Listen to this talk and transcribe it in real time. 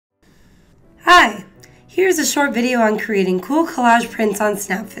Hi! Here's a short video on creating cool collage prints on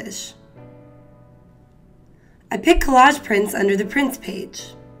Snapfish. I pick collage prints under the Prints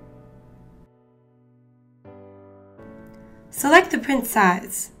page. Select the print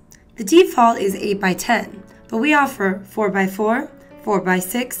size. The default is 8x10, but we offer 4x4,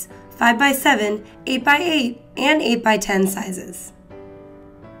 4x6, 5x7, 8x8, and 8x10 sizes.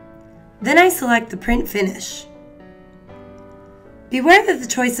 Then I select the print finish. Beware that the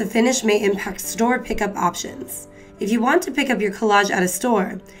choice of finish may impact store pickup options. If you want to pick up your collage at a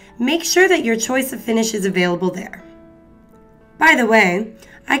store, make sure that your choice of finish is available there. By the way,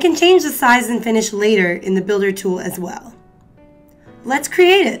 I can change the size and finish later in the Builder tool as well. Let's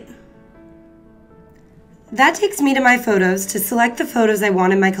create it. That takes me to my photos to select the photos I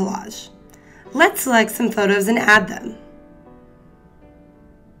want in my collage. Let's select some photos and add them.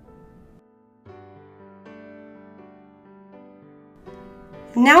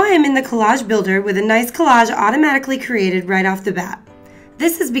 Now I am in the Collage Builder with a nice collage automatically created right off the bat.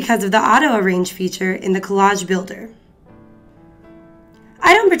 This is because of the Auto Arrange feature in the Collage Builder.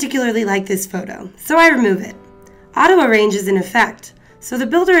 I don't particularly like this photo, so I remove it. Auto Arrange is in effect, so the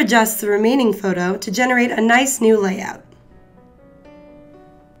Builder adjusts the remaining photo to generate a nice new layout.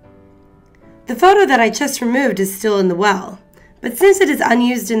 The photo that I just removed is still in the well, but since it is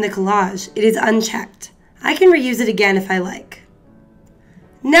unused in the collage, it is unchecked. I can reuse it again if I like.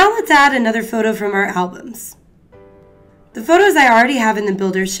 Now let's add another photo from our albums. The photos I already have in the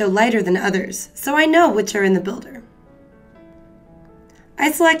Builder show lighter than others, so I know which are in the Builder.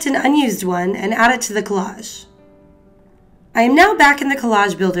 I select an unused one and add it to the collage. I am now back in the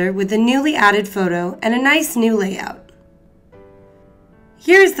Collage Builder with the newly added photo and a nice new layout.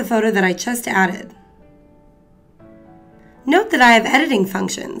 Here is the photo that I just added. Note that I have editing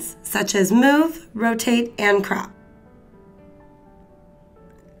functions, such as move, rotate, and crop.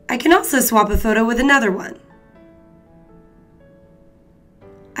 I can also swap a photo with another one.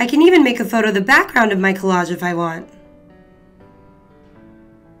 I can even make a photo the background of my collage if I want.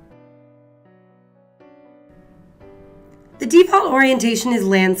 The default orientation is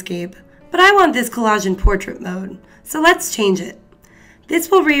landscape, but I want this collage in portrait mode, so let's change it.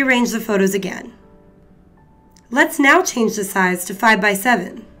 This will rearrange the photos again. Let's now change the size to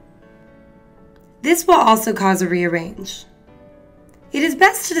 5x7. This will also cause a rearrange. It is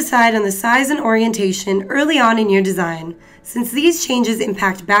best to decide on the size and orientation early on in your design, since these changes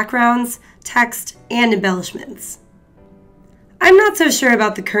impact backgrounds, text, and embellishments. I'm not so sure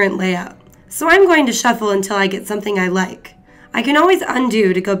about the current layout, so I'm going to shuffle until I get something I like. I can always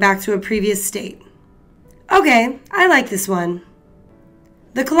undo to go back to a previous state. Okay, I like this one.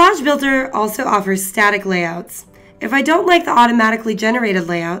 The Collage Builder also offers static layouts. If I don't like the automatically generated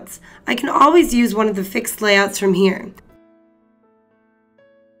layouts, I can always use one of the fixed layouts from here.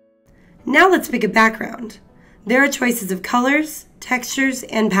 Now let's pick a background. There are choices of colors, textures,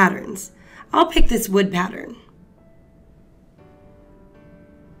 and patterns. I'll pick this wood pattern.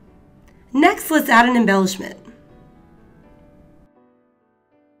 Next, let's add an embellishment.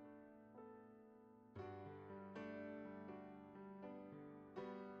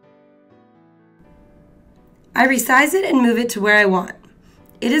 I resize it and move it to where I want.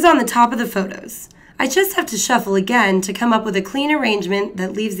 It is on the top of the photos. I just have to shuffle again to come up with a clean arrangement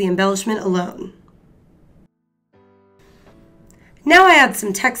that leaves the embellishment alone. Now I add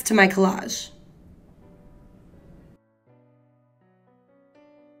some text to my collage.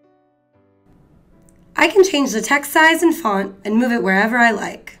 I can change the text size and font and move it wherever I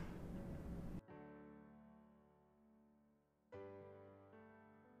like.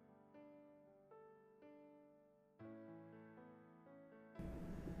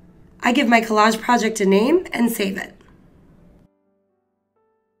 I give my collage project a name and save it.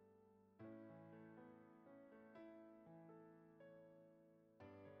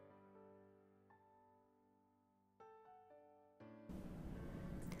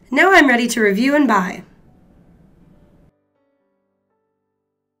 Now I'm ready to review and buy.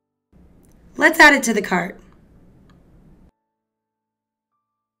 Let's add it to the cart.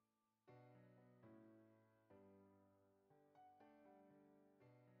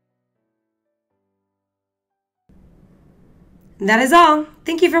 That is all.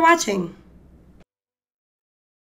 Thank you for watching.